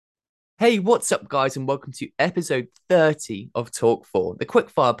Hey, what's up, guys, and welcome to episode 30 of Talk4, the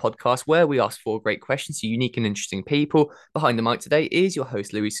quickfire podcast where we ask four great questions to unique and interesting people. Behind the mic today is your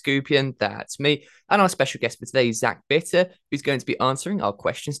host, Skupien, that's me, and our special guest for today is Zach Bitter, who's going to be answering our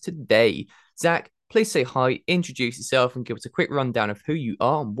questions today. Zach, please say hi, introduce yourself, and give us a quick rundown of who you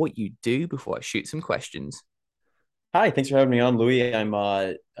are and what you do before I shoot some questions. Hi, thanks for having me on, Louis. I'm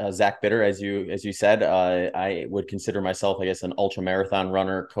Zach Bitter, as you said. I would consider myself, I guess, an ultra marathon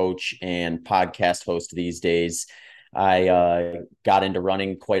runner, coach, and podcast host these days. I got into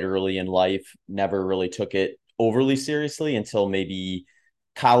running quite early in life. Never really took it overly seriously until maybe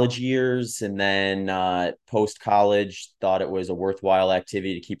college years, and then post college, thought it was a worthwhile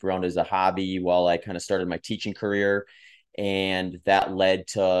activity to keep around as a hobby while I kind of started my teaching career, and that led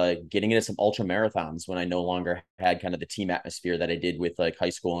to getting into some ultra marathons when I no longer had kind of the team atmosphere that I did with like high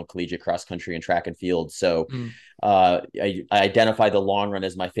school and collegiate cross country and track and field. So Mm. I identify the long run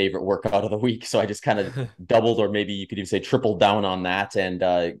as my favorite workout of the week. So I just kind of doubled, or maybe you could even say tripled down on that,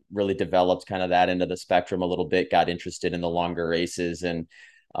 and really developed kind of that end of the spectrum a little bit, got interested in the longer races, and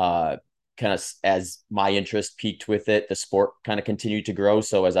kind of as my interest peaked with it, the sport kind of continued to grow.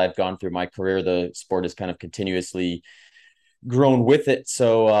 So as I've gone through my career, the sport has kind of continuously grown with it.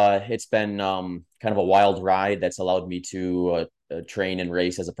 So it's been kind of a wild ride that's allowed me to train and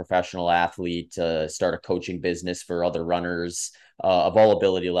race as a professional athlete, start a coaching business for other runners of all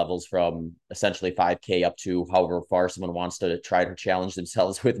ability levels, from essentially 5K up to however far someone wants to try to challenge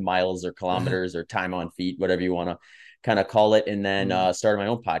themselves with miles or kilometers or time on feet, whatever you want to kind of call it. And then Mm. started my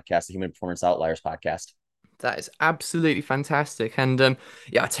own podcast, the Human Performance Outliers podcast. That is absolutely fantastic. And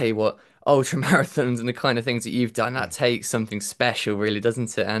yeah, I tell you what, ultra marathons and the kind of things that you've done, that takes something special, really,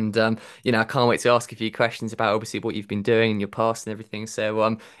 doesn't it? And I can't wait to ask a few questions about obviously what you've been doing in your past and everything.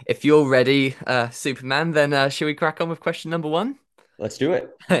 So if you're ready, Superman, then shall we crack on with question number one? Let's do it.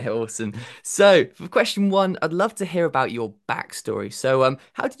 Awesome. So for question one, I'd love to hear about your backstory. So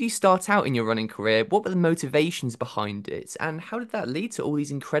how did you start out in your running career? What were the motivations behind it? And how did that lead to all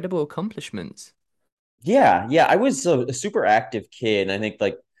these incredible accomplishments? Yeah. I was a super active kid. And I think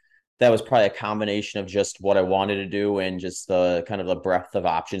like that was probably a combination of just what I wanted to do and just the kind of the breadth of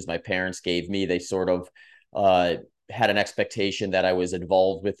options my parents gave me. They sort of uh, had an expectation that I was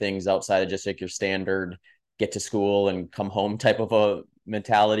involved with things outside of just like your standard get to school and come home type of a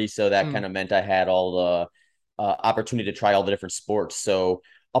mentality. So that kind Mm. of meant I had all the opportunity to try all the different sports. So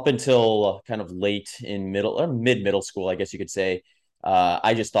up until kind of late in middle or mid middle school, I guess you could say,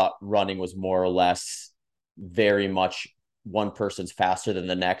 I just thought running was more or less very much one person's faster than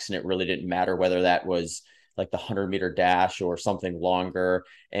the next, and it really didn't matter whether that was like the 100-meter dash or something longer.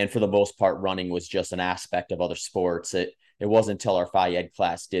 And for the most part, running was just an aspect of other sports. It wasn't until our phy ed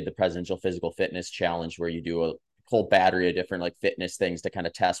class did the presidential physical fitness challenge, where you do a whole battery of different like fitness things to kind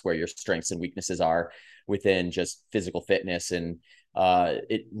of test where your strengths and weaknesses are within just physical fitness. And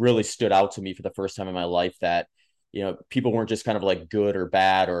it really stood out to me for the first time in my life that people weren't just kind of like good or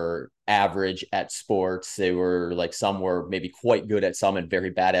bad or average at sports. They were like, some were maybe quite good at some and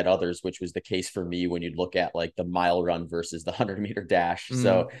very bad at others, which was the case for me when you'd look at like the mile run versus the 100-meter dash. Mm.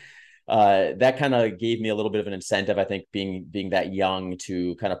 So that kind of gave me a little bit of an incentive, I think, being that young,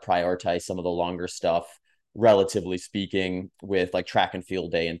 to kind of prioritize some of the longer stuff, relatively speaking, with like track and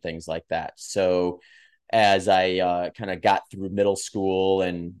field day and things like that. So as I kind of got through middle school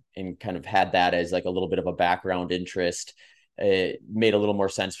and kind of had that as like a little bit of a background interest, it made a little more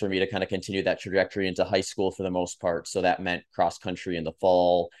sense for me to kind of continue that trajectory into high school for the most part. So that meant cross country in the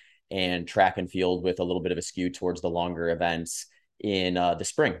fall and track and field with a little bit of a skew towards the longer events in the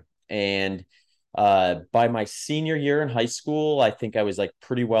spring. And by my senior year in high school, I think I was like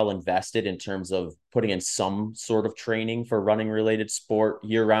pretty well invested in terms of putting in some sort of training for running related sport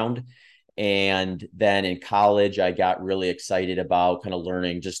year round. And then in college, I got really excited about kind of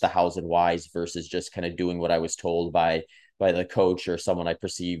learning just the hows and whys versus just kind of doing what I was told by the coach or someone I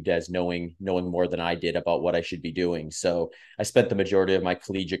perceived as knowing more than I did about what I should be doing. So I spent the majority of my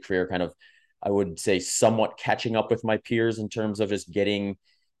collegiate career kind of, I would say, somewhat catching up with my peers in terms of just getting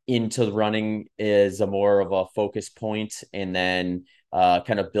into running is a more of a focus point, and then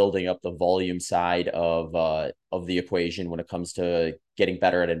kind of building up the volume side of the equation when it comes to getting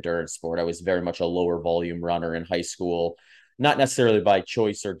better at endurance sport. I was very much a lower volume runner in high school, not necessarily by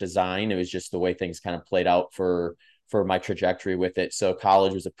choice or design. It was just the way things kind of played out for my trajectory with it. So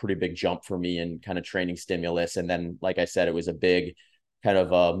college was a pretty big jump for me and kind of training stimulus. And then, like I said, it was a big kind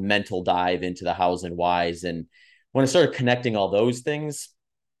of a mental dive into the hows and whys. And when I started connecting all those things,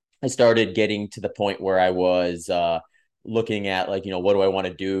 I started getting to the point where I was looking at like, what do I want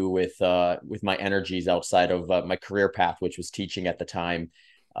to do with my energies outside of my career path, which was teaching at the time.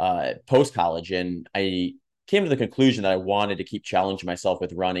 post college, and I came to the conclusion that I wanted to keep challenging myself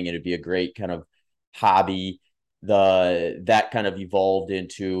with running, and it'd be a great kind of hobby. That kind of evolved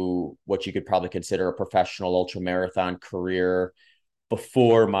into what you could probably consider a professional ultra marathon career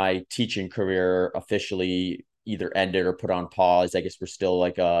before my teaching career officially either ended or put on pause. I guess we're still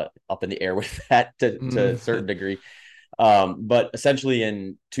like up in the air with that to a certain degree. But essentially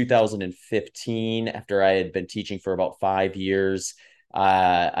in 2015, after I had been teaching for about 5 years,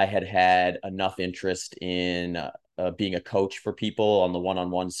 I had enough interest in being a coach for people on the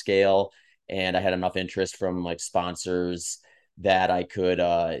one-on-one scale. And I had enough interest from like sponsors that I could,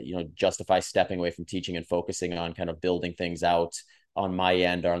 justify stepping away from teaching and focusing on kind of building things out on my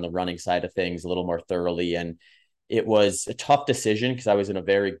end or on the running side of things a little more thoroughly. And it was a tough decision because I was in a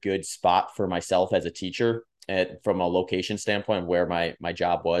very good spot for myself as a teacher from a location standpoint where my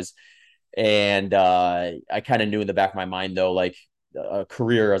job was. And I kind of knew in the back of my mind, though, like a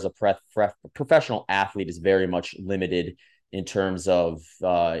career as a professional athlete is very much limited in terms of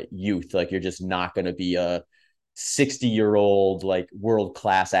youth. Like you're just not going to be a 60-year-old like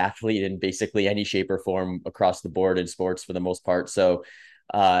world-class athlete in basically any shape or form across the board in sports for the most part. So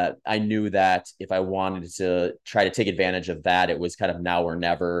I knew that if I wanted to try to take advantage of that, it was kind of now or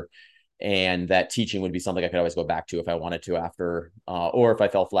never. And that teaching would be something I could always go back to if I wanted to after, or if I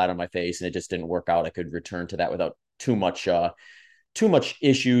fell flat on my face and it just didn't work out, I could return to that without too much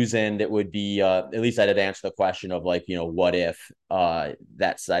issues. And it would be, at least I'd answer the question of like, what if,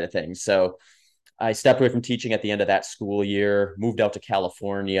 that side of things. So I stepped away from teaching at the end of that school year, moved out to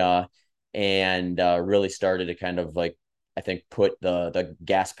California, and really started to kind of like, I think, put the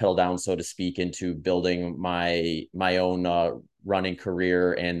gas pedal down, so to speak, into building my own running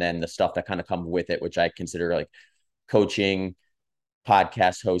career, and then the stuff that kind of comes with it, which I consider like coaching,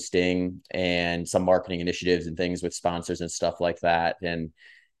 podcast hosting, and some marketing initiatives and things with sponsors and stuff like that. And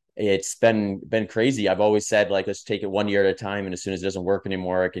it's been crazy. I've always said like, let's take it one year at a time, and as soon as it doesn't work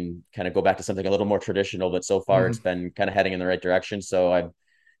anymore, I can kind of go back to something a little more traditional. But so far it's been kind of heading in the right direction, so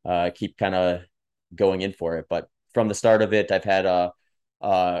I keep kind of going in for it. But from the start of it, I've had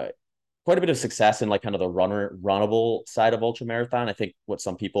quite a bit of success in like kind of the runnable side of ultra marathon. I think what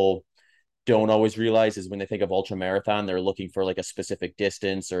some people don't always realize is when they think of ultra marathon, they're looking for like a specific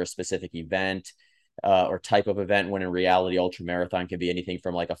distance or a specific event or type of event, when in reality, ultra marathon can be anything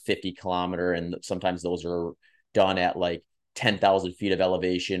from like a 50-kilometer. And sometimes those are done at like 10,000 feet of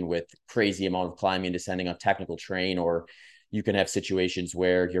elevation with crazy amount of climbing and descending on technical terrain. Or you can have situations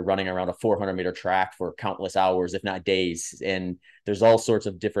where you're running around a 400-meter track for countless hours, if not days. And there's all sorts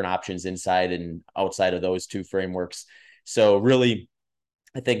of different options inside and outside of those two frameworks. So really,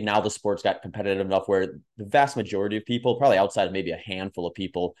 I think now the sport's got competitive enough where the vast majority of people, probably outside of maybe a handful of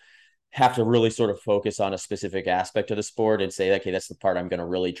people, have to really sort of focus on a specific aspect of the sport and say, okay, that's the part I'm going to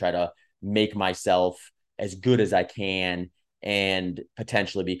really try to make myself as good as I can and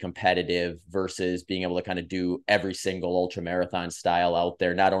potentially be competitive, versus being able to kind of do every single ultra marathon style out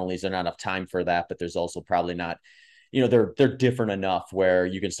there. Not only is there not enough time for that, but there's also probably not, they're different enough where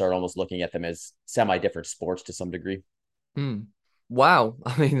you can start almost looking at them as semi-different sports to some degree. Wow.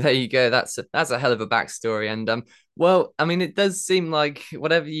 I mean, there you go. That's a hell of a backstory. And well, I mean, it does seem like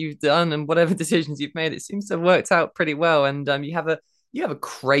whatever you've done and whatever decisions you've made, it seems to have worked out pretty well. And you have a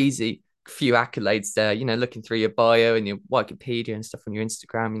crazy few accolades there. Looking through your bio and your Wikipedia and stuff on your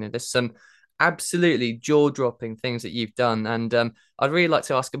Instagram, there's some absolutely jaw-dropping things that you've done. And I'd really like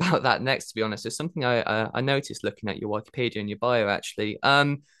to ask about that next, to be honest. There's something I noticed looking at your Wikipedia and your bio, actually.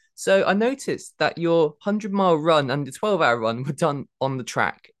 So I noticed that your 100-mile run and the 12-hour run were done on the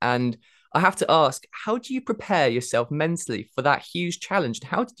track. And I have to ask, how do you prepare yourself mentally for that huge challenge?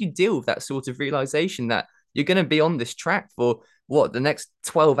 How did you deal with that sort of realization that you're going to be on this track for the next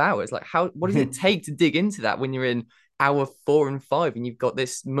 12 hours? Like, what does it take to dig into that when you're in hour 4 and 5 and you've got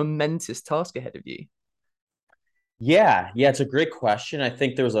this momentous task ahead of you? Yeah, it's a great question. I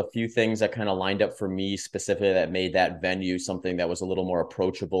think there was a few things that kind of lined up for me specifically that made that venue something that was a little more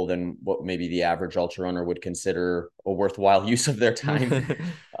approachable than what maybe the average ultra runner would consider a worthwhile use of their time.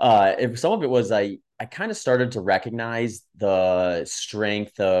 If some of it was I kind of started to recognize the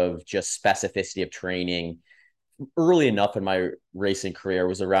strength of just specificity of training early enough in my racing career. It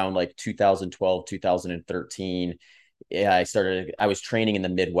was around like 2012, 2013. Yeah, I was training in the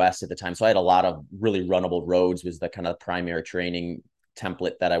Midwest at the time. So I had a lot of really runnable roads was the kind of primary training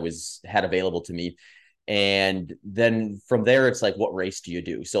template that had available to me. And then from there, it's like, what race do you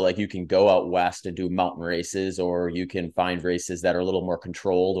do? So like you can go out west and do mountain races, or you can find races that are a little more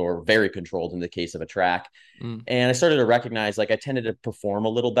controlled or very controlled in the case of a track. Mm. And I started to recognize like I tended to perform a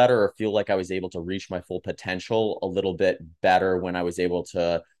little better or feel like I was able to reach my full potential a little bit better when I was able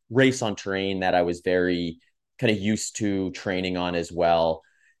to race on terrain that I was very kind of used to training on as well.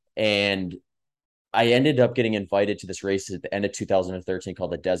 And I ended up getting invited to this race at the end of 2013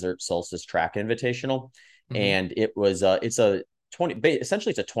 called the Desert Solstice Track Invitational. Mm-hmm. And it's a 20,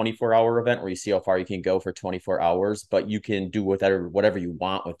 essentially it's a 24-hour event where you see how far you can go for 24 hours, but you can do whatever you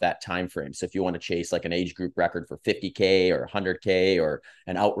want with that time frame. So if you want to chase like an age group record for 50K or 100K or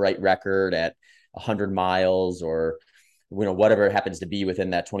an outright record at 100 miles, or whatever it happens to be within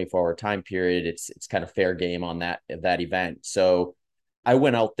that 24-hour time period, it's kind of fair game on that event. So I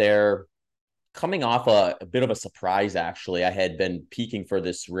went out there coming off a bit of a surprise. Actually, I had been peaking for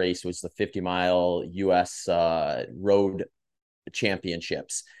this race, was the 50-mile US road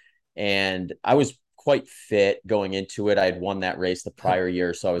championships, and I was quite fit going into it. I had won that race the prior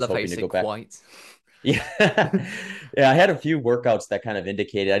year, so I was Love how you hoping to say go back. quite. Yeah. Yeah, I had a few workouts that kind of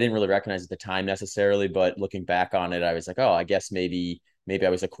indicated, I didn't really recognize at the time necessarily, but looking back on it, I was like, oh, I guess maybe I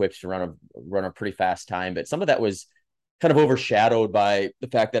was equipped to run a pretty fast time. But some of that was kind of overshadowed by the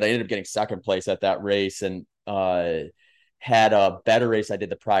fact that I ended up getting second place at that race, and had a better race I did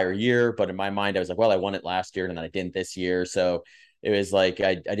the prior year. But in my mind, I was like, well, I won it last year and then I didn't this year. So it was like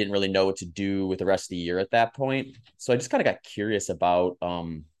I didn't really know what to do with the rest of the year at that point. So I just kind of got curious about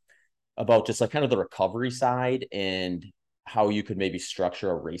just like kind of the recovery side and how you could maybe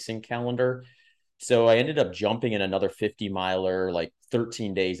structure a racing calendar. So I ended up jumping in another 50 miler like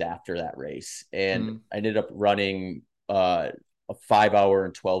 13 days after that race. And Mm. I ended up running a 5 hour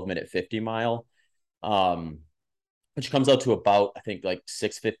and 12-minute 50 mile, um, which comes out to about, I think, like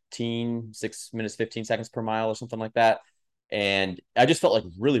 6 minutes, 15 seconds per mile or something like that. And I just felt like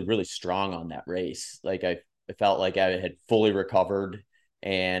really, really strong on that race. Like I felt like I had fully recovered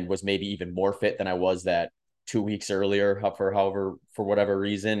and was maybe even more fit than I was that 2 weeks earlier for whatever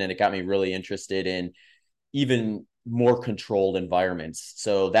reason. And it got me really interested in even more controlled environments.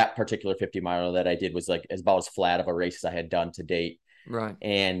 So that particular 50 mile that I did was like about as flat of a race as I had done to date. Right.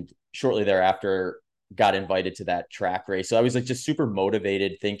 And shortly thereafter got invited to that track race. So I was like just super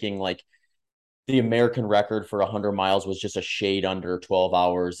motivated, thinking like the American record for 100 miles was just a shade under 12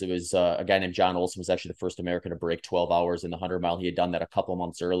 hours. It was a guy named John Olson was actually the first American to break 12 hours in the 100 mile. He had done that a couple of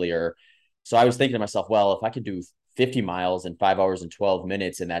months earlier. So I was thinking to myself, well, if I could do 50 miles in 5 hours and 12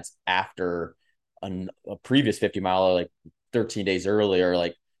 minutes, and that's after a previous 50 mile, like 13 days earlier,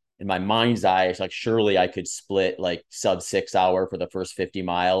 like in my mind's eye, it's like, surely I could split like sub 6 hour for the first 50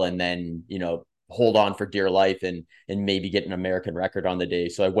 mile and then, hold on for dear life and maybe get an American record on the day.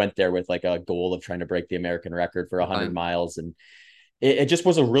 So I went there with like a goal of trying to break the American record for 100 Right. miles. And it just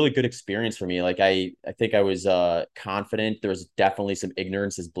was a really good experience for me. Like I think I was confident. There was definitely some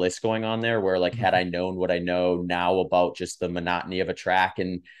ignorance is bliss going on there, where like had I known what I know now about just the monotony of a track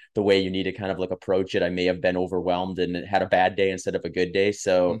and the way you need to kind of like approach it, I may have been overwhelmed and had a bad day instead of a good day.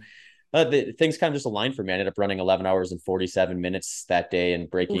 So things kind of just aligned for me. I ended up running 11 hours and 47 minutes that day and Oof.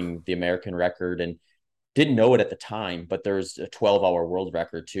 breaking the American record. And didn't know it at the time, but there's a 12-hour world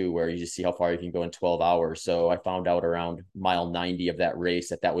record too, where you just see how far you can go in 12 hours. So I found out around mile 90 of that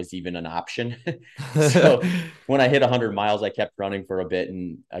race that was even an option. So when I hit 100 miles, I kept running for a bit,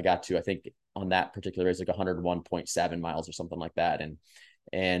 and I got to, I think on that particular race, like 101.7 miles or something like that.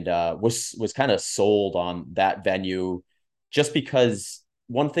 And was kind of sold on that venue, just because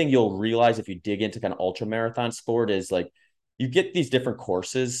one thing you'll realize if you dig into kind of ultra marathon sport is like you get these different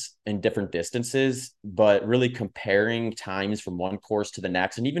courses and different distances, but really comparing times from one course to the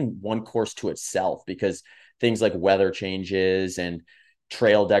next, and even one course to itself, because things like weather changes and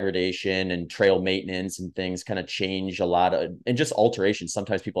trail degradation and trail maintenance and things kind of change a lot of, and just alterations.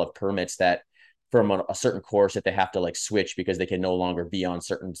 Sometimes people have permits that from a certain course that they have to like switch because they can no longer be on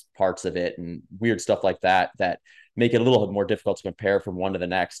certain parts of it, and weird stuff like that make it a little bit more difficult to compare from one to the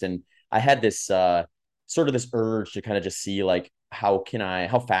next. And I had this sort of this urge to kind of just see like how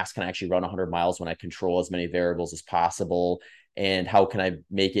fast can I actually run 100 miles when I control as many variables as possible, and how can I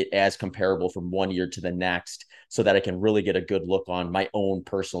make it as comparable from one year to the next, so that I can really get a good look on my own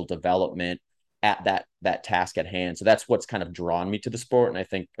personal development at that task at hand. So that's what's kind of drawn me to the sport, and I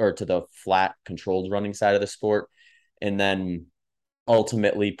think, or to the flat controlled running side of the sport, and then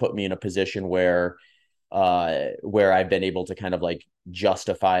ultimately put me in a position where I've been able to kind of like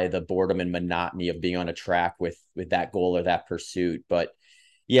justify the boredom and monotony of being on a track with that goal or that pursuit. But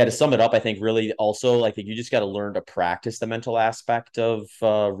yeah, to sum it up, I think really also, I think you just got to learn to practice the mental aspect of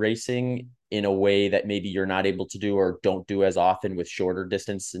racing in a way that maybe you're not able to do or don't do as often with shorter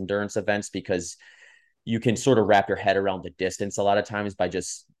distance endurance events, because you can sort of wrap your head around the distance a lot of times by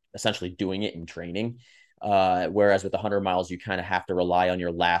just essentially doing it in training. Whereas with the 100 miles, you kind of have to rely on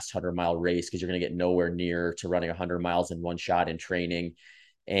your last 100-mile race because you're going to get nowhere near to running 100 miles in one shot in training.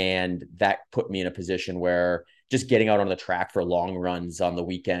 And that put me in a position where just getting out on the track for long runs on the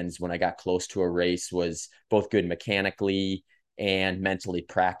weekends when I got close to a race was both good mechanically and mentally,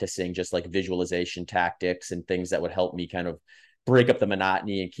 practicing just like visualization tactics and things that would help me kind of break up the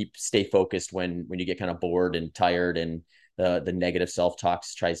monotony and stay focused when you get kind of bored and tired and the negative self-talk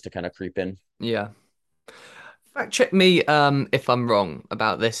tries to kind of creep in. Yeah. Fact check me if I'm wrong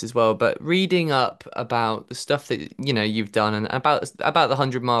about this as well, but reading up about the stuff that you've done and about the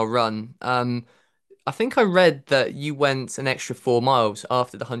 100-mile run, I think I read that you went an extra 4 miles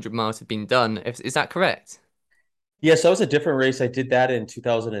after the 100 miles had been done. Is that correct? Yeah, so it was a different race. I did that in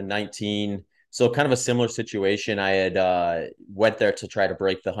 2019. So kind of a similar situation. I had went there to try to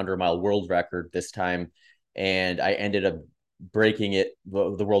break the 100-mile world record this time, and I ended up breaking it.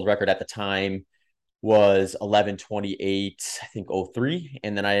 The world record at the time was 11:28, I think 03,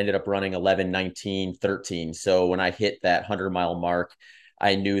 and then I ended up running 11:19:13. So when I hit that 100-mile mark,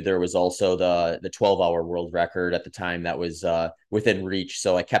 I knew there was also the 12-hour world record at the time that was within reach.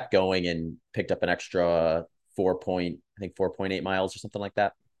 So I kept going and picked up an extra 4.8 miles or something like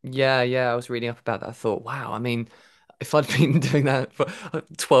that. Yeah, yeah, I was reading up about that. I thought, wow, I mean, if I'd been doing that for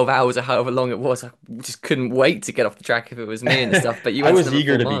 12 hours or however long it was, I just couldn't wait to get off the track if it was me and stuff. But you I went was another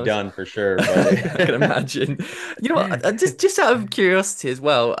eager four to be miles. done for sure, but I can imagine. You know what? Just out of curiosity as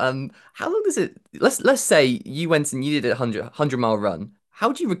well, how long does it let's say you went and you did a 100 mile run.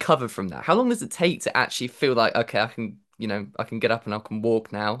 How do you recover from that? How long does it take to actually feel like, okay, I can get up and I can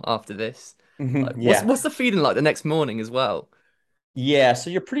walk now after this? Like what's yeah. what's the feeling like the next morning as well? Yeah, so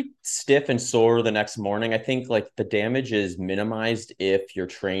you're pretty stiff and sore the next morning. I think like the damage is minimized if your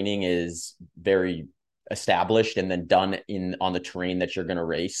training is very established and then done in on the terrain that you're going to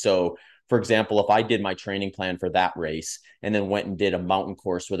race. So, for example, if I did my training plan for that race and then went and did a mountain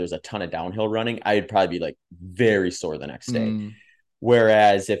course where there's a ton of downhill running, I'd probably be like very sore the next day. Mm,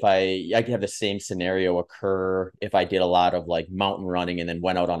 Whereas if I could have the same scenario occur if I did a lot of like mountain running and then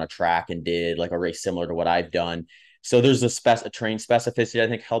went out on a track and did like a race similar to what I've done. So there's a train specificity I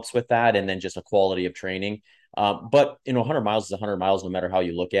think helps with that, and then just a quality of training. But 100 miles is 100 miles, no matter how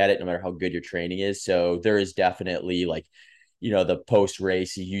you look at it, no matter how good your training is. So there is definitely like, the post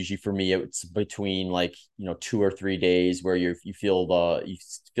race. Usually for me, it's between like 2 or 3 days where you feel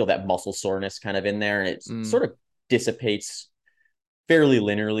that muscle soreness kind of in there, and it mm, sort of dissipates fairly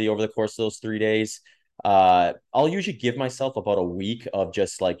linearly over the course of those 3 days. I'll usually give myself about a week of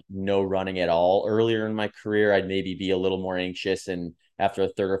just like no running at all. Earlier in my career, I'd maybe be a little more anxious, and after a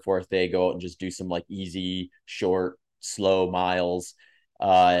third or fourth day, go out and just do some like easy, short, slow miles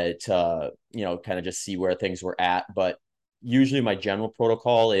to kind of just see where things were at. But usually, my general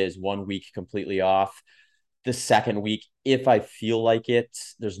protocol is 1 week completely off. The second week, if I feel like it,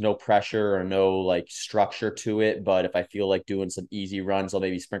 there's no pressure or no like structure to it. But if I feel like doing some easy runs, I'll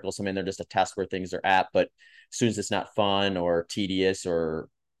maybe sprinkle some in there just to test where things are at. But as soon as it's not fun or tedious or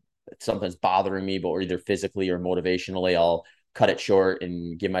something's bothering me, but or either physically or motivationally, I'll cut it short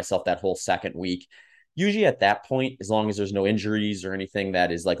and give myself that whole second week. Usually at that point, as long as there's no injuries or anything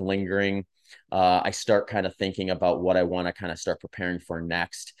that is like lingering, I start kind of thinking about what I want to kind of start preparing for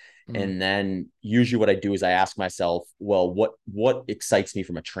next. mm, And then usually what I do is I ask myself, well, what excites me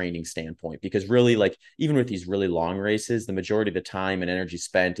from a training standpoint? Because really, like even with these really long races, the majority of the time and energy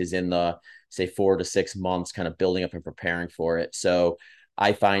spent is in the say 4 to 6 months kind of building up and preparing for it. So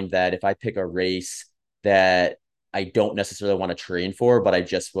I find that if I pick a race that I don't necessarily want to train for, but I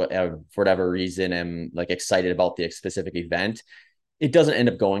just for whatever reason am like excited about the specific event, it doesn't end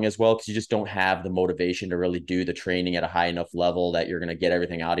up going as well because you just don't have the motivation to really do the training at a high enough level that you're going to get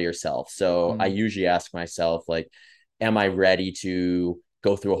everything out of yourself. So I mm, usually ask myself, like, am I ready to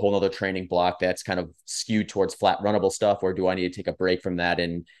go through a whole nother training block that's kind of skewed towards flat runnable stuff, or do I need to take a break from that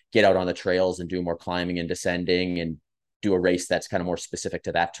and get out on the trails and do more climbing and descending and do a race that's kind of more specific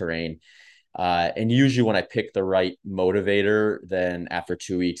to that terrain? And usually when I pick the right motivator, then after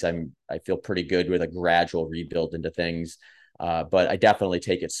 2 weeks, I feel pretty good with a gradual rebuild into things. But I definitely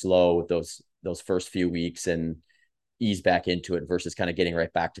take it slow with those first few weeks and ease back into it versus kind of getting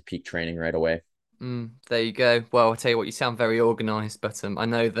right back to peak training right away. there you go. Well, I'll tell you what, you sound very organized, but I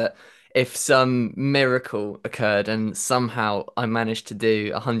know that if some miracle occurred and somehow I managed to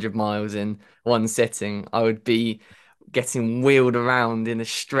do 100 miles in one sitting, I would be getting wheeled around in a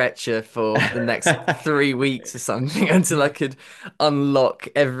stretcher for the next 3 weeks or something until I could unlock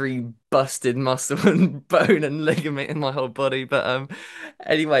every busted muscle and bone and ligament in my whole body. But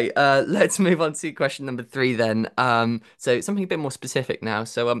anyway, let's move on to question number three then. So something a bit more specific now.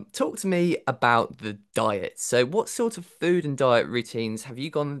 So talk to me about the diet. So what sort of food and diet routines have you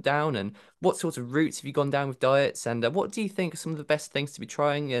gone down, and what sort of routes have you gone down with diets, and what do you think are some of the best things to be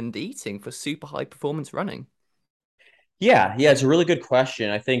trying and eating for super high performance running? Yeah, it's a really good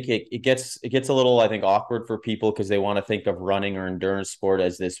question. I think it gets a little, I think, awkward for people because they want to think of running or endurance sport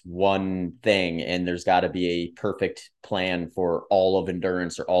as this one thing, and there's got to be a perfect plan for all of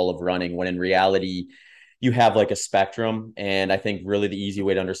endurance or all of running, when in reality, you have like a spectrum. And I think really the easy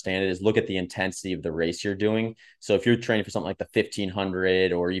way to understand it is look at the intensity of the race you're doing. So if you're training for something like the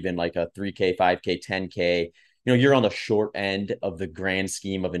 1500 or even like a 3K, 5K, 10K, you're on the short end of the grand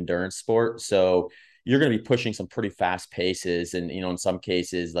scheme of endurance sport. So you're going to be pushing some pretty fast paces, and in some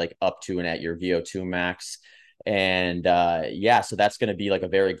cases like up to and at your VO2 max. And yeah, so that's going to be like a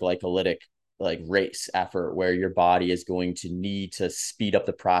very glycolytic like race effort where your body is going to need to speed up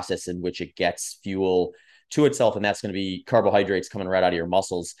the process in which it gets fuel to itself, and that's going to be carbohydrates coming right out of your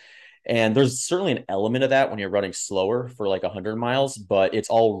muscles. And there's certainly an element of that when you're running slower for like 100 miles, but it's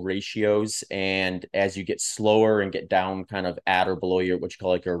all ratios. And as you get slower and get down kind of at or below your, what you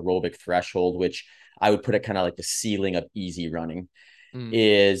call like your aerobic threshold, which I would put it kind of like the ceiling of easy running, Mm,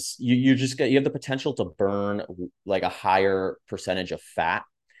 is you have the potential to burn like a higher percentage of fat.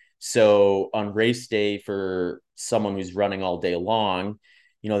 So on race day for someone who's running all day long,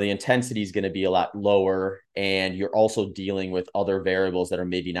 the intensity is going to be a lot lower, and you're also dealing with other variables that are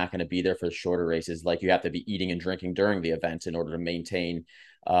maybe not going to be there for the shorter races. Like you have to be eating and drinking during the event in order to maintain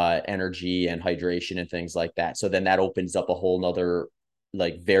energy and hydration and things like that. So then that opens up a whole nother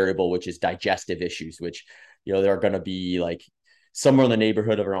like variable, which is digestive issues, which, there are going to be like somewhere in the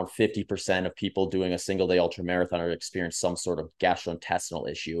neighborhood of around 50% of people doing a single day ultra marathon are experience some sort of gastrointestinal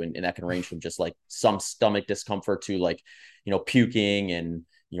issue. And that can range from just like some stomach discomfort to like, puking and,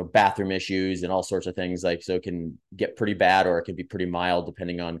 bathroom issues and all sorts of things. Like, so it can get pretty bad or it can be pretty mild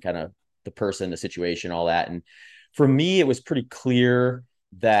depending on kind of the person, the situation, all that. And for me, it was pretty clear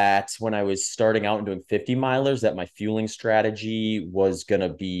that when I was starting out and doing 50 milers, that my fueling strategy was going to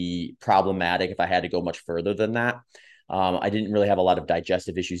be problematic if I had to go much further than that. I didn't really have a lot of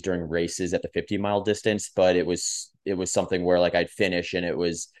digestive issues during races at the 50-mile distance, but it was something where like I'd finish and it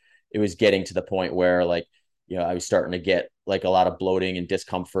was getting to the point where like, I was starting to get like a lot of bloating and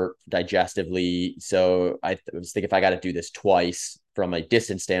discomfort digestively. So I was thinking if I got to do this twice from a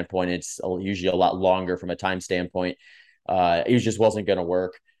distance standpoint, it's usually a lot longer from a time standpoint. It just wasn't going to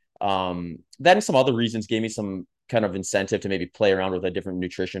work. Then some other reasons gave me some kind of incentive to maybe play around with a different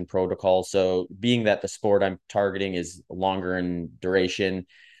nutrition protocol. So being that the sport I'm targeting is longer in duration,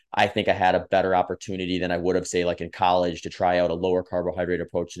 I think I had a better opportunity than I would have, say, like in college to try out a lower carbohydrate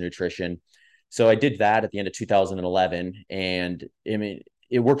approach to nutrition. So I did that at the end of 2011. And I mean,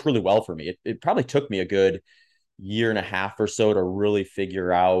 it worked really well for me. It probably took me a good year and a half or so to really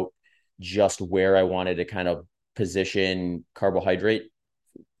figure out just where I wanted to kind of position carbohydrate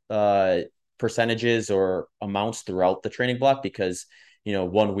uh, percentages or amounts throughout the training block, because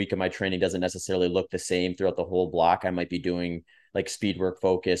 1 week of my training doesn't necessarily look the same throughout the whole block. I might be doing like speed work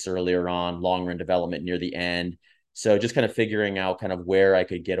focus earlier on, long run development near the end. So just kind of figuring out kind of where I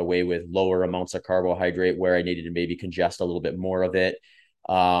could get away with lower amounts of carbohydrate, where I needed to maybe congest a little bit more of it,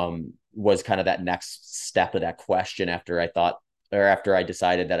 was kind of that next step of that question after I thought, or after I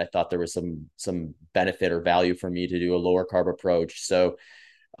decided that I thought there was some benefit or value for me to do a lower carb approach. So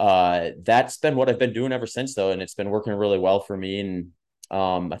that's been what I've been doing ever since, though, and it's been working really well for me. And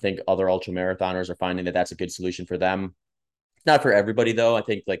I think other ultra marathoners are finding that that's a good solution for them. Not for everybody, though. I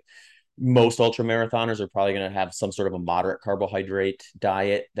think like most ultra marathoners are probably going to have some sort of a moderate carbohydrate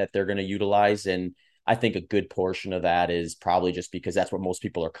diet that they're going to utilize. And I think a good portion of that is probably just because that's what most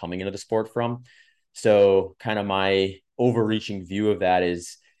people are coming into the sport from. So kind of my overreaching view of that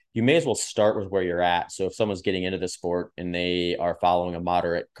is you may as well start with where you're at. So if someone's getting into the sport and they are following a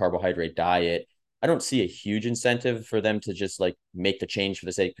moderate carbohydrate diet, I don't see a huge incentive for them to just like make the change for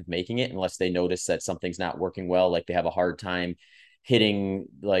the sake of making it, unless they notice that something's not working well, like they have a hard time hitting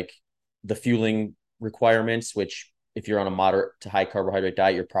like the fueling requirements, which if you're on a moderate to high carbohydrate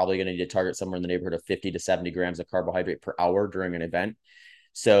diet, you're probably going to need to target somewhere in the neighborhood of 50 to 70 grams of carbohydrate per hour during an event.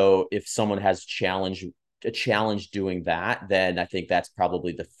 So if someone has a challenge doing that, then I think that's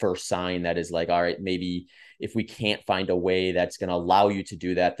probably the first sign that is like, all right, maybe if we can't find a way that's going to allow you to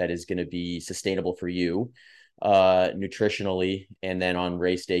do that, that is going to be sustainable for you, nutritionally, and then on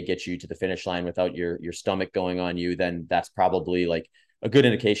race day get you to the finish line without your stomach going on you, then that's probably like a good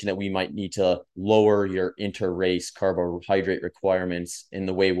indication that we might need to lower your inter-race carbohydrate requirements. And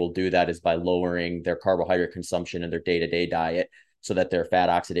the way we'll do that is by lowering their carbohydrate consumption in their day-to-day diet so that their fat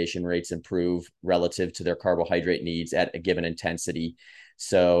oxidation rates improve relative to their carbohydrate needs at a given intensity.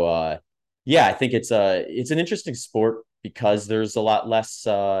 So yeah, I think it's an interesting sport because there's a lot less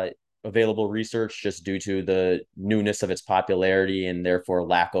available research just due to the newness of its popularity and therefore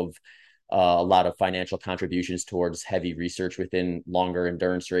lack of a lot of financial contributions towards heavy research within longer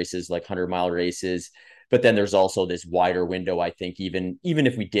endurance races like 100-mile races. But then there's also this wider window. I think even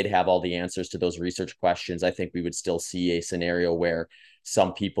if we did have all the answers to those research questions, I think we would still see a scenario where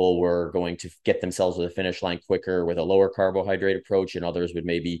some people were going to get themselves to the finish line quicker with a lower carbohydrate approach, and others would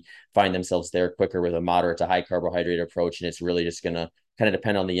maybe find themselves there quicker with a moderate to high carbohydrate approach. And it's really just going to kind of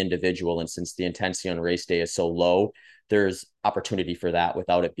depend on the individual. And since the intensity on race day is so low, there's opportunity for that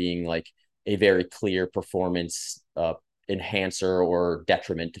without it being like a very clear performance enhancer or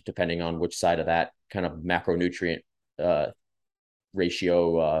detriment, depending on which side of that kind of macronutrient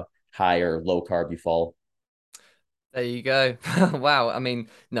ratio, high or low carb you fall. There you go. Wow. I mean,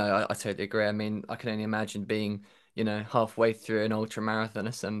 no, I totally agree. I mean, I can only imagine being, halfway through an ultra marathon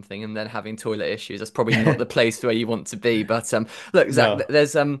or something and then having toilet issues. That's probably not the place where you want to be. But look, Zach, No,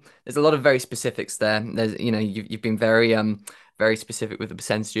 there's a lot of very specifics there. There's, you've been very specific with the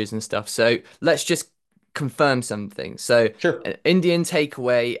percentages and stuff. So let's just confirm something. So sure. an Indian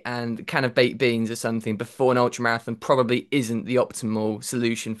takeaway and a can of baked beans or something before an ultra marathon probably isn't the optimal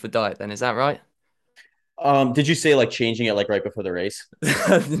solution for diet. Then is that right? Did you say like changing it like right before the race?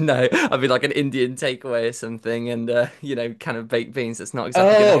 No, I'd be like an Indian takeaway or something, and kind of baked beans. That's not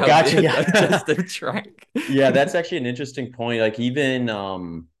exactly going to Oh, help the gotcha. Yeah. digestive tract. Yeah, that's actually an interesting point. Like even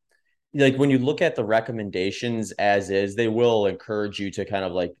like when you look at the recommendations as is, they will encourage you to kind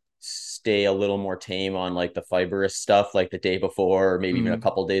of like stay a little more tame on like the fibrous stuff like the day before or maybe even a Mm,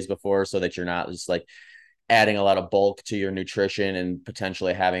 couple days before so that you're not just like adding a lot of bulk to your nutrition and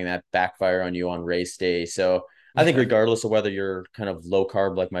potentially having that backfire on you on race day. So I think yeah. regardless of whether you're kind of low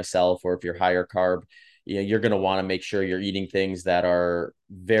carb like myself or if you're higher carb, you're going to want to make sure you're eating things that are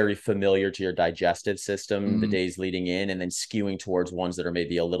very familiar to your digestive system the Mm, days leading in, and then skewing towards ones that are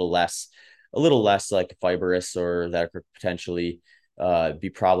maybe a little less like fibrous or that could potentially be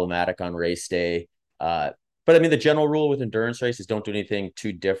problematic on race day. But I mean, the general rule with endurance races, don't do anything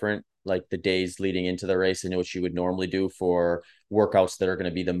too different like the days leading into the race and what you would normally do for workouts that are going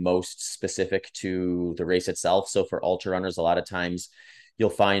to be the most specific to the race itself. So for ultra runners, a lot of times you'll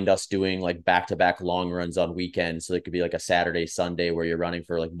find us doing like back-to-back long runs on weekends. So it could be like a Saturday, Sunday where you're running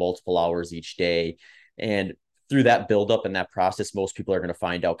for like multiple hours each day. And through that buildup and that process, most people are going to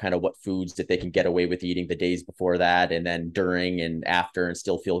find out kind of what foods that they can get away with eating the days before that and then during and after and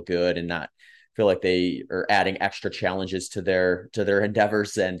still feel good and not feel like they are adding extra challenges to their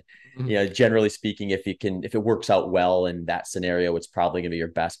endeavors. And mm. generally speaking, if it works out well in that scenario, it's probably going to be your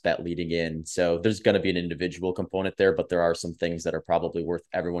best bet leading in. So there's going to be an individual component there, but there are some things that are probably worth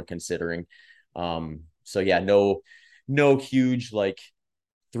everyone considering. So yeah, no huge like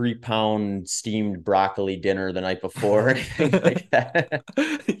 3-pound steamed broccoli dinner the night before or anything like that.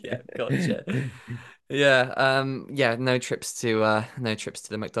 Yeah, gotcha. Yeah, yeah, no trips to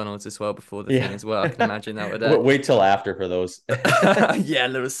the McDonald's as well before the thing Yeah. as well. I can imagine that would Wait till after for those. yeah, a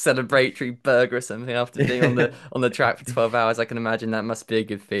little celebratory burger or something after being on the track for 12 hours. I can imagine that must be a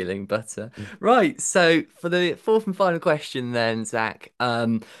good feeling. But right, so for the fourth and final question then, Zach,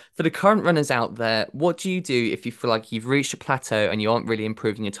 for the current runners out there, what do you do if you feel like you've reached a plateau and you aren't really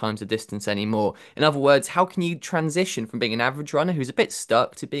improving your times of distance anymore? In other words, how can you transition from being an average runner who's a bit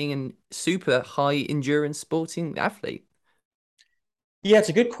stuck to being a super high endurance sporting athlete? Yeah, it's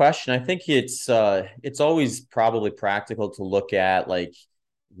a good question. I think it's always probably practical to look at like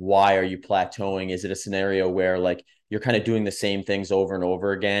why are you plateauing? Is it a scenario where like you're kind of doing the same things over and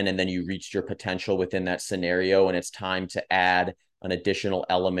over again and then you reached your potential within that scenario and it's time to add an additional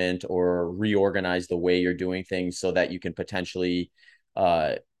element or reorganize the way you're doing things so that you can potentially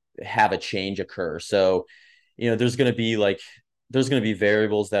uh have a change occur. So, there's going to be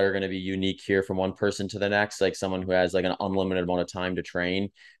variables that are going to be unique here from one person to the next. Like someone who has like an unlimited amount of time to train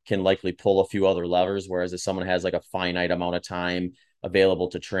can likely pull a few other levers. Whereas if someone has like a finite amount of time available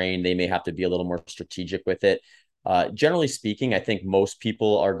to train, they may have to be a little more strategic with it. Generally speaking, I think most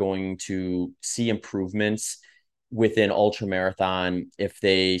people are going to see improvements within ultra marathon if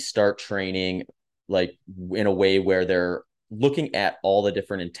they start training like in a way where they're looking at all the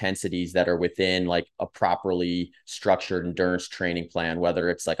different intensities that are within like a properly structured endurance training plan, whether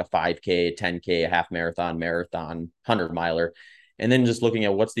it's like a 5K, a 10K, a half marathon, marathon, 100 miler, and then just looking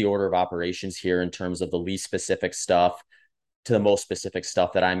at what's the order of operations here in terms of the least specific stuff to the most specific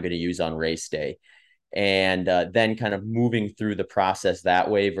stuff that I'm going to use on race day. And then kind of moving through the process that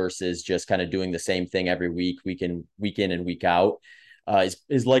way versus just kind of doing the same thing every week in and week out,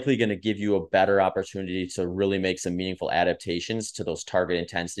 is likely going to give you a better opportunity to really make some meaningful adaptations to those target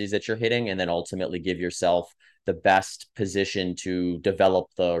intensities that you're hitting, and then ultimately give yourself the best position to develop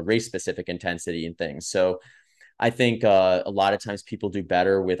the race specific intensity and things. So I think a lot of times people do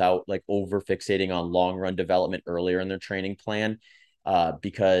better without like over fixating on long run development earlier in their training plan,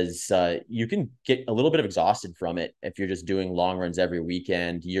 because you can get a little bit of exhausted from it if you're just doing long runs every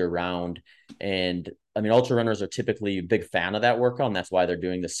weekend, year round. And I mean, ultra runners are typically a big fan of that workout, and that's why they're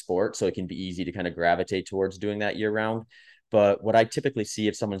doing the sport. So it can be easy to kind of gravitate towards doing that year round. But what I typically see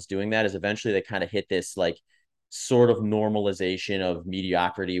if someone's doing that is eventually they kind of hit this like sort of normalization of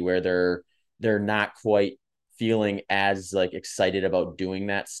mediocrity where they're not quite feeling as like excited about doing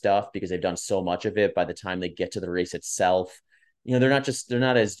that stuff because they've done so much of it. By the time they get to the race itself, they're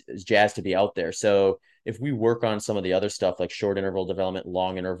not as jazzed to be out there. So if we work on some of the other stuff like short interval development,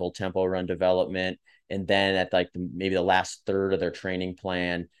 long interval tempo run development, and then at like maybe the last third of their training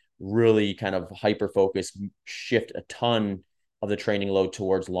plan, really kind of hyper focus, shift a ton of the training load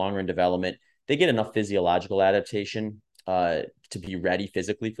towards long run development, they get enough physiological adaptation to be ready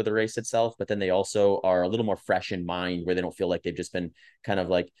physically for the race itself. But then they also are a little more fresh in mind where they don't feel like they've just been kind of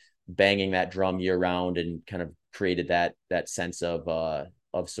like banging that drum year round and kind of created that sense of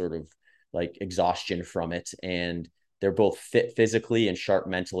sort of like exhaustion from it. And they're both fit physically and sharp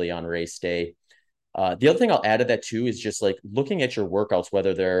mentally on race day. The other thing I'll add to that too is just like looking at your workouts,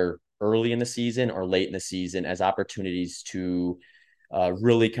 whether they're early in the season or late in the season, as opportunities to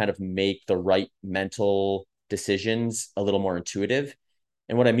really kind of make the right mental decisions a little more intuitive.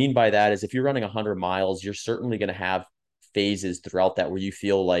 And what I mean by that is if you're running 100 miles, you're certainly going to have phases throughout that where you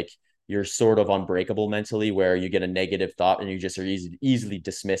feel like you're sort of unbreakable mentally, where you get a negative thought and you just are easily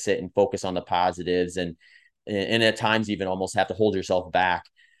dismiss it and focus on the positives, and at times even almost have to hold yourself back.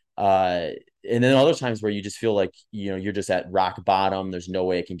 And then other times where you just feel like, you're just at rock bottom. There's no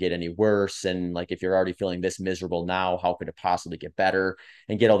way it can get any worse. And like, if you're already feeling this miserable now, how could it possibly get better?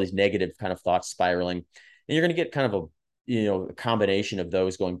 And get all these negative kind of thoughts spiraling. And you're going to get kind of a combination of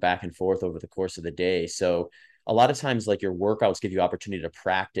those going back and forth over the course of the day. So a lot of times, like, your workouts give you opportunity to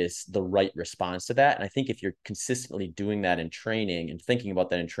practice the right response to that. And I think if you're consistently doing that in training and thinking about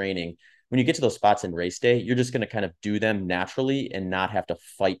that in training, when you get to those spots in race day, you're just going to kind of do them naturally and not have to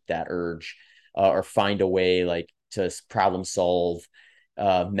fight that urge, or find a way like to problem solve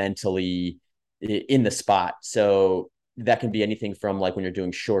mentally in the spot. So that can be anything from like when you're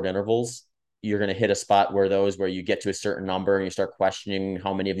doing short intervals, you're going to hit a spot where you get to a certain number and you start questioning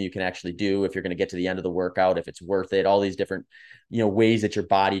how many of them you can actually do, if you're going to get to the end of the workout, if it's worth it, all these different, ways that your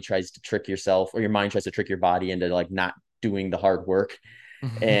body tries to trick yourself, or your mind tries to trick your body into like not doing the hard work.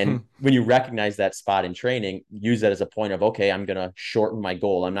 And when you recognize that spot in training, use that as a point of, okay, I'm going to shorten my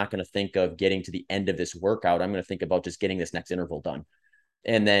goal. I'm not going to think of getting to the end of this workout. I'm going to think about just getting this next interval done.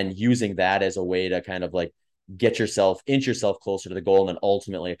 And then using that as a way to kind of like inch yourself closer to the goal, and then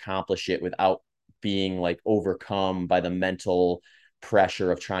ultimately accomplish it without being like overcome by the mental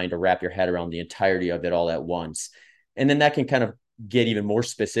pressure of trying to wrap your head around the entirety of it all at once. And then that can kind of get even more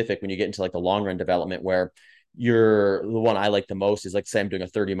specific when you get into like the long run development, where the one I like the most is like, say I'm doing a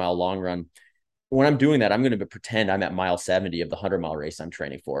 30-mile long run. When I'm doing that, I'm going to pretend I'm at mile 70 of the 100-mile race I'm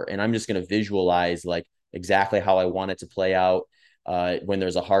training for. And I'm just going to visualize like exactly how I want it to play out. When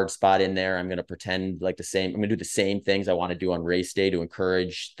there's a hard spot in there, I'm going to pretend like I'm going to do the same things I want to do on race day to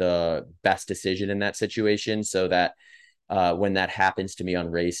encourage the best decision in that situation, so that when that happens to me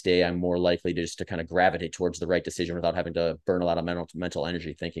on race day, I'm more likely to kind of gravitate towards the right decision without having to burn a lot of mental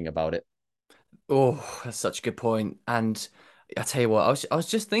energy thinking about it. Oh, that's such a good point. And I tell you what, I was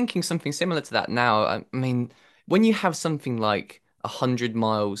just thinking something similar to that now. I mean, when you have something like 100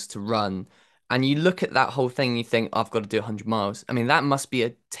 miles to run, and you look at that whole thing and you think, I've got to do 100 miles. I mean, that must be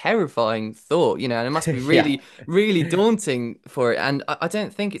a terrifying thought, and it must be Yeah. really, really daunting for it. And I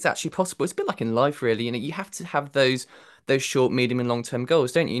don't think it's actually possible. It's a bit like in life, really. You have to have those short, medium, and long-term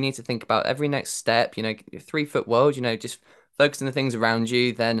goals, don't you? You need to think about every next step, 3 foot world, just focus on the things around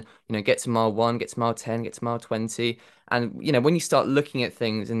you, then, get to mile 1, get to mile 10, get to mile 20. And, when you start looking at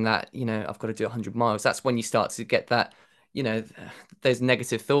things in that, I've got to do 100 miles, that's when you start to get that, you know, there's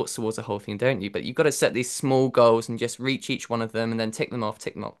negative thoughts towards the whole thing, don't you? But you've got to set these small goals and just reach each one of them and then tick them off,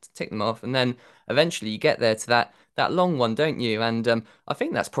 tick them off, tick them off. And then eventually you get there to that long one, don't you? And I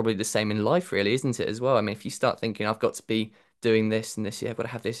think that's probably the same in life, really, isn't it, as well? I mean, if you start thinking, I've got to be doing this and this year, I've got to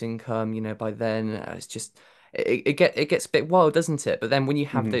have this income, by then, it's just it gets a bit wild, doesn't it? But then when you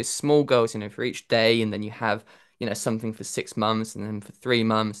have Mm-hmm. those small goals, for each day, and then you have, something for 6 months, and then for 3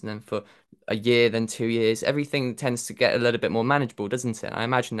 months, and then for a year, then 2 years, everything tends to get a little bit more manageable, doesn't it? I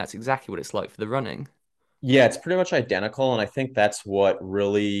imagine that's exactly what it's like for the running. Yeah, it's pretty much identical. And I think that's what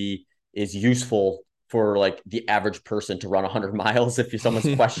really is useful for like the average person to run 100 miles if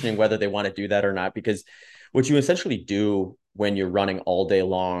someone's questioning whether they want to do that or not. Because what you essentially do when you're running all day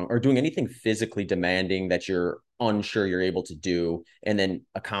long or doing anything physically demanding that you're unsure you're able to do, and then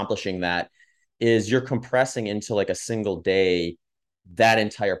accomplishing that, is you're compressing into like a single day that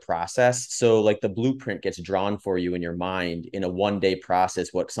entire process. So like the blueprint gets drawn for you in your mind in a 1 day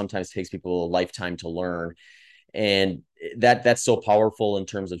process, what sometimes takes people a lifetime to learn. And that's so powerful in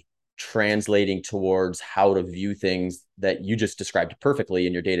terms of translating towards how to view things that you just described perfectly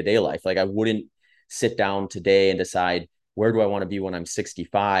in your day-to-day life. Like I wouldn't sit down today and decide where do I want to be when I'm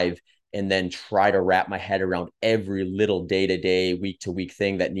 65 and then try to wrap my head around every little day-to-day, week-to-week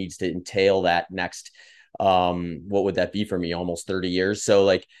thing that needs to entail that next what would that be for me, almost 30 years. So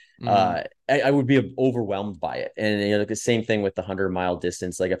like Mm, I would be overwhelmed by it. And like the same thing with the 100-mile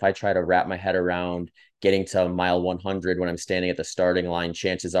distance. Like if I try to wrap my head around getting to mile 100 when I'm standing at the starting line,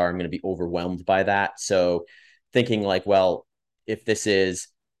 chances are I'm going to be overwhelmed by that. So thinking like, well, if this is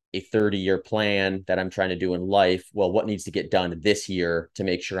a 30-year plan that I'm trying to do in life, well, what needs to get done this year to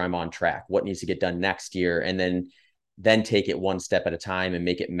make sure I'm on track? What needs to get done next year? And then take it one step at a time and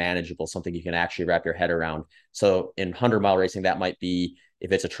make it manageable, something you can actually wrap your head around. So in 100-mile racing, that might be,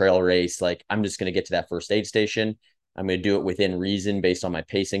 if it's a trail race, like I'm just going to get to that first aid station. I'm going to do it within reason based on my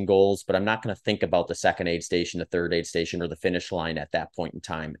pacing goals, but I'm not going to think about the second aid station, the third aid station, or the finish line at that point in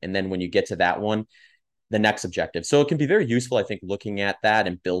time. And then when you get to that one, the next objective. So it can be very useful, I think, looking at that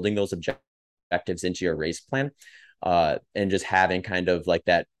and building those objectives into your race plan, and just having kind of like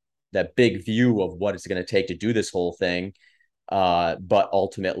that big view of what it's going to take to do this whole thing, but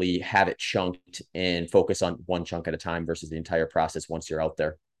ultimately have it chunked and focus on one chunk at a time versus the entire process once you're out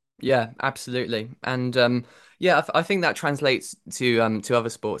there. yeah, absolutely. And yeah, I think that translates to other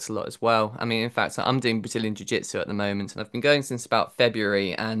sports a lot as well. I mean, in fact, I'm doing Brazilian Jiu-Jitsu at the moment, and I've been going since about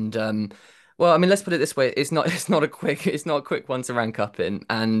February. And well, I mean, let's put it this way: it's not a quick one to rank up in.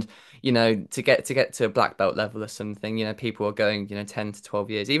 And to get to a black belt level or something, people are going 10 to 12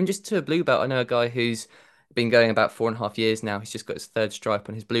 years, even just to a blue belt. I know a guy who's been going about 4.5 years now. He's just got his third stripe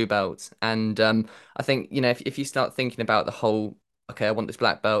on his blue belt. And I think if you start thinking about the whole, okay, I want this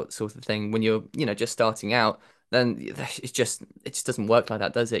black belt sort of thing when you're, just starting out, then it just doesn't work like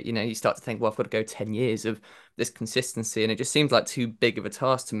that, does it? You start to think, well, I've got to go 10 years of this consistency, and it just seems like too big of a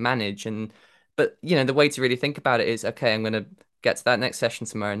task to manage. And but the way to really think about it is, okay, I'm going to get to that next session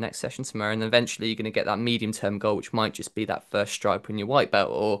tomorrow, next session tomorrow, and eventually you're going to get that medium term goal, which might just be that first stripe on your white belt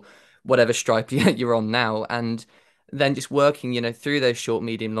or whatever stripe you're on now, and then just working, through those short,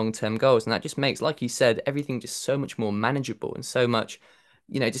 medium, long-term goals. And that just makes, like you said, everything just so much more manageable and so much,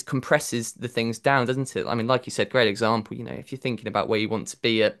 it just compresses the things down, doesn't it? I mean, like you said, great example, if you're thinking about where you want to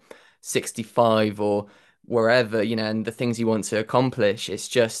be at 65 or wherever, and the things you want to accomplish, it's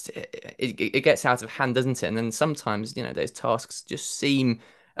just, it gets out of hand, doesn't it? And then sometimes, those tasks just seem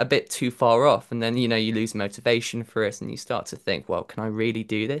a bit too far off, and then you lose motivation for it, and you start to think, well, can I really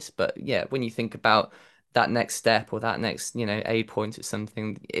do this? But yeah, when you think about that next step or that next aid point or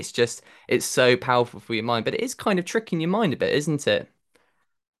something, it's so powerful for your mind, but it is kind of tricking your mind a bit, isn't it?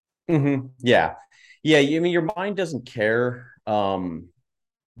 Yeah. Yeah. I mean, your mind doesn't care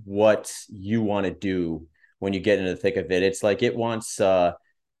what you want to do when you get into the thick of it. It's like it wants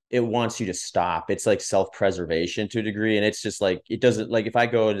you to stop. It's like self-preservation to a degree. And it's just like it doesn't, like if I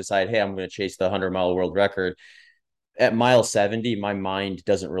go and decide, hey, I'm going to chase the 100-mile world record at mile 70, my mind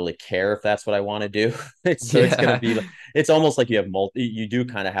doesn't really care if that's what I want to do. So it's going to Yeah. be, it's almost like you do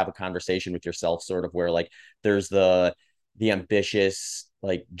kind of have a conversation with yourself, sort of where like there's the ambitious,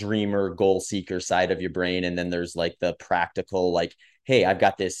 like dreamer, goal seeker side of your brain. And then there's like the practical, like, hey, I've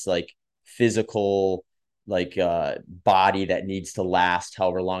got this like physical, like body that needs to last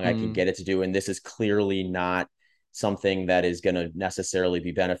however long I can Mm, get it to do. And this is clearly not something that is going to necessarily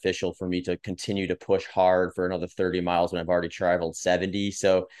be beneficial for me to continue to push hard for another 30 miles when I've already traveled 70.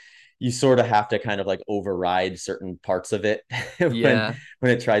 So you sort of have to kind of like override certain parts of it when yeah.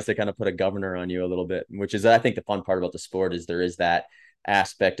 when it tries to kind of put a governor on you a little bit, which is, I think, the fun part about the sport is there is that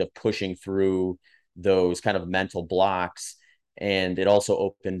aspect of pushing through, those kind of mental blocks. And it also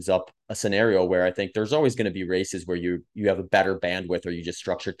opens up a scenario where I think there's always going to be races where you have a better bandwidth, or you just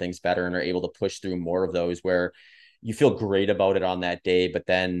structure things better and are able to push through more of those, where you feel great about it on that day. But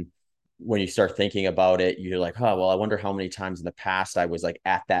then when you start thinking about it, you're like, oh, well, I wonder how many times in the past I was like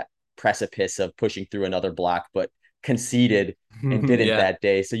at that precipice of pushing through another block, but conceded and didn't Yeah. that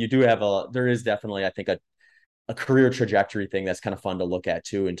day. So you do have there is definitely, I think, a career trajectory thing that's kind of fun to look at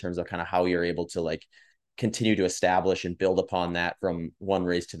too, in terms of kind of how you're able to like continue to establish and build upon that from one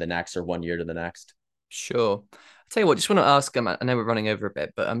race to the next, or one year to the next. Sure. I'll tell you what, just want to ask, I know we're running over a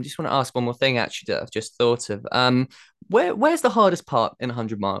bit, but just want to ask one more thing actually that I've just thought of. Where's the hardest part in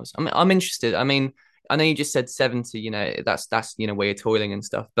 100 miles? I'm interested. I mean, I know you just said 70, that's where you're toiling and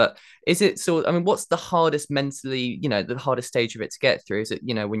stuff, but is it sort I mean, what's the hardest mentally, the hardest stage of it to get through? Is it,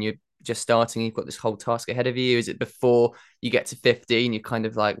 when you're just starting, you've got this whole task ahead of you? Is it before you get to 50 and you're kind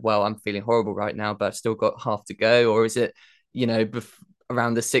of like, well, I'm feeling horrible right now, but I've still got half to go? Or is it,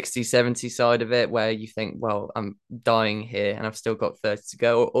 around the 60, 70 side of it where you think, well, I'm dying here and I've still got 30 to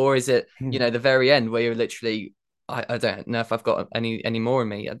go? Or is it, the very end where you're literally, I don't know if I've got any more in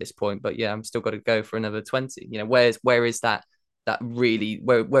me at this point, but yeah, I'm still got to go for another 20. Where is that really,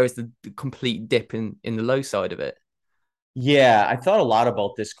 where is the complete dip in the low side of it? Yeah, I thought a lot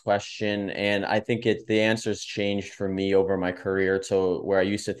about this question, and I think the answer's changed for me over my career, to where I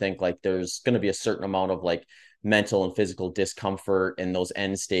used to think like there's going to be a certain amount of like mental and physical discomfort in those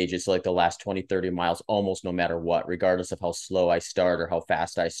end stages, so like the last 20, 30 miles, almost no matter what, regardless of how slow I start or how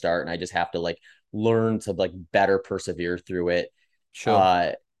fast I start. And I just have to like learn to like better persevere through it. Sure.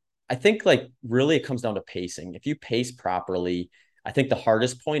 Uh, I think like really it comes down to pacing. If you pace properly, I think the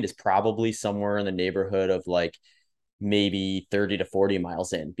hardest point is probably somewhere in the neighborhood of like maybe 30 to 40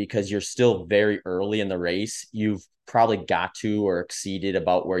 miles in, because you're still very early in the race. You've probably got to or exceeded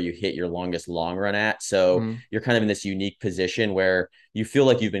about where you hit your longest long run at. So Mm, you're kind of in this unique position where you feel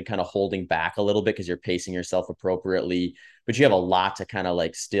like you've been kind of holding back a little bit because you're pacing yourself appropriately, but you have a lot to kind of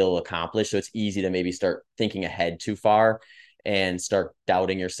like still accomplish. So it's easy to maybe start thinking ahead too far and start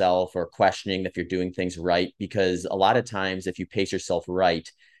doubting yourself or questioning if you're doing things right. Because a lot of times, if you pace yourself right,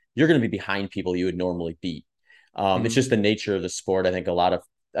 you're going to be behind people you would normally beat. It's mm, just the nature of the sport. I think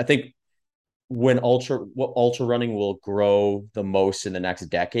what ultra running will grow the most in the next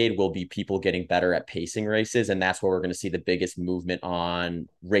decade will be people getting better at pacing races. And that's where we're going to see the biggest movement on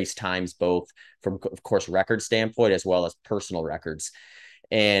race times, both from, of course, record standpoint as well as personal records.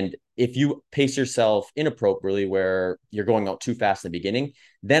 And if you pace yourself inappropriately, where you're going out too fast in the beginning,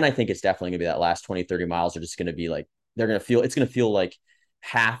 then I think it's definitely going to be that last 20, 30 miles are just going to be like, it's going to feel like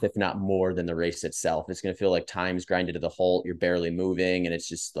half, if not more, than the race itself. It's going to feel like time's grinded to the halt. You're barely moving, and it's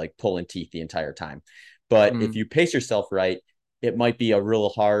just like pulling teeth the entire time. But if mm. you pace yourself right, it might be a real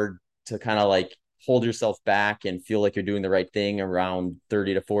hard to kind of like hold yourself back and feel like you're doing the right thing around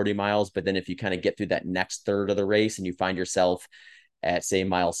 30 to 40 miles. But then if you kind of get through that next third of the race and you find yourself at, say,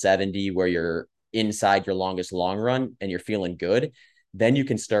 mile 70, where you're inside your longest long run and you're feeling good, then you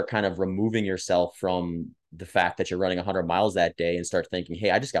can start kind of removing yourself from the fact that you're running 100 miles that day and start thinking, hey,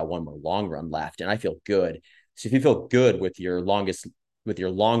 I just got one more long run left and I feel good. So if you feel good with your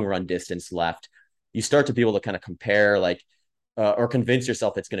long run distance left, you start to be able to kind of compare like or convince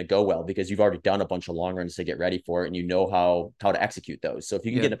yourself it's going to go well, because you've already done a bunch of long runs to get ready for it and you know how to execute those. So if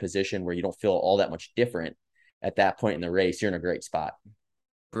you can get Yeah. in a position where you don't feel all that much different at that point in the race, you're in a great spot.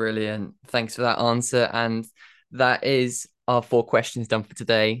 Brilliant. Thanks for that answer. And that is our four questions done for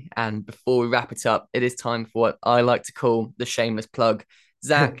today. And before we wrap it up, it is time for what I like to call the shameless plug.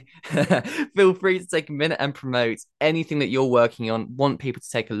 Zach, feel free to take a minute and promote anything that you're working on, want people to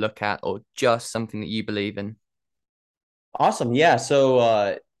take a look at, or just something that you believe in. Awesome. Yeah.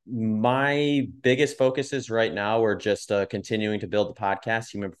 So my biggest focuses right now are just continuing to build the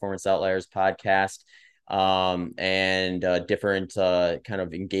podcast, Human Performance Outliers podcast, and different kind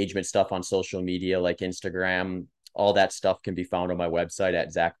of engagement stuff on social media like Instagram. All that stuff can be found on my website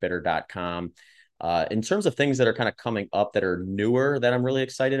at zachbitter.com. In terms of things that are kind of coming up that are newer that I'm really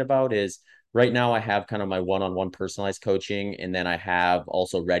excited about is right now I have kind of my one-on-one personalized coaching, and then I have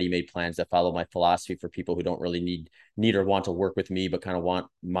also ready-made plans that follow my philosophy for people who don't really need or want to work with me, but kind of want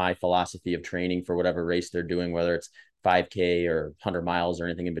my philosophy of training for whatever race they're doing, whether it's 5K or 100 miles or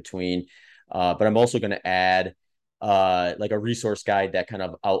anything in between. But I'm also going to add like a resource guide that kind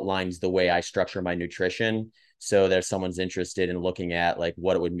of outlines the way I structure my nutrition. So that if someone's interested in looking at like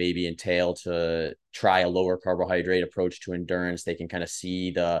what it would maybe entail to try a lower carbohydrate approach to endurance, they can kind of see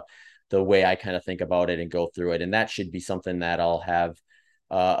the way I kind of think about it and go through it. And that should be something that I'll have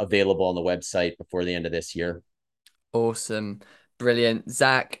available on the website before the end of this year. Awesome. Brilliant.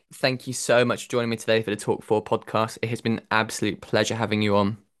 Zach, thank you so much for joining me today for the Talk4 podcast. It has been an absolute pleasure having you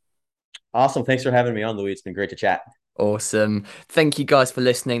on. Awesome. Thanks for having me on, Louis. It's been great to chat. Awesome. Thank you guys for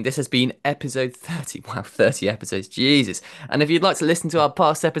listening. This has been episode 30. Wow, 30 episodes. Jesus. And if you'd like to listen to our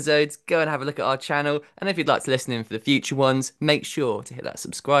past episodes, go and have a look at our channel. And if you'd like to listen in for the future ones, make sure to hit that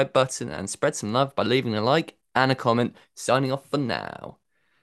subscribe button and spread some love by leaving a like and a comment. Signing off for now.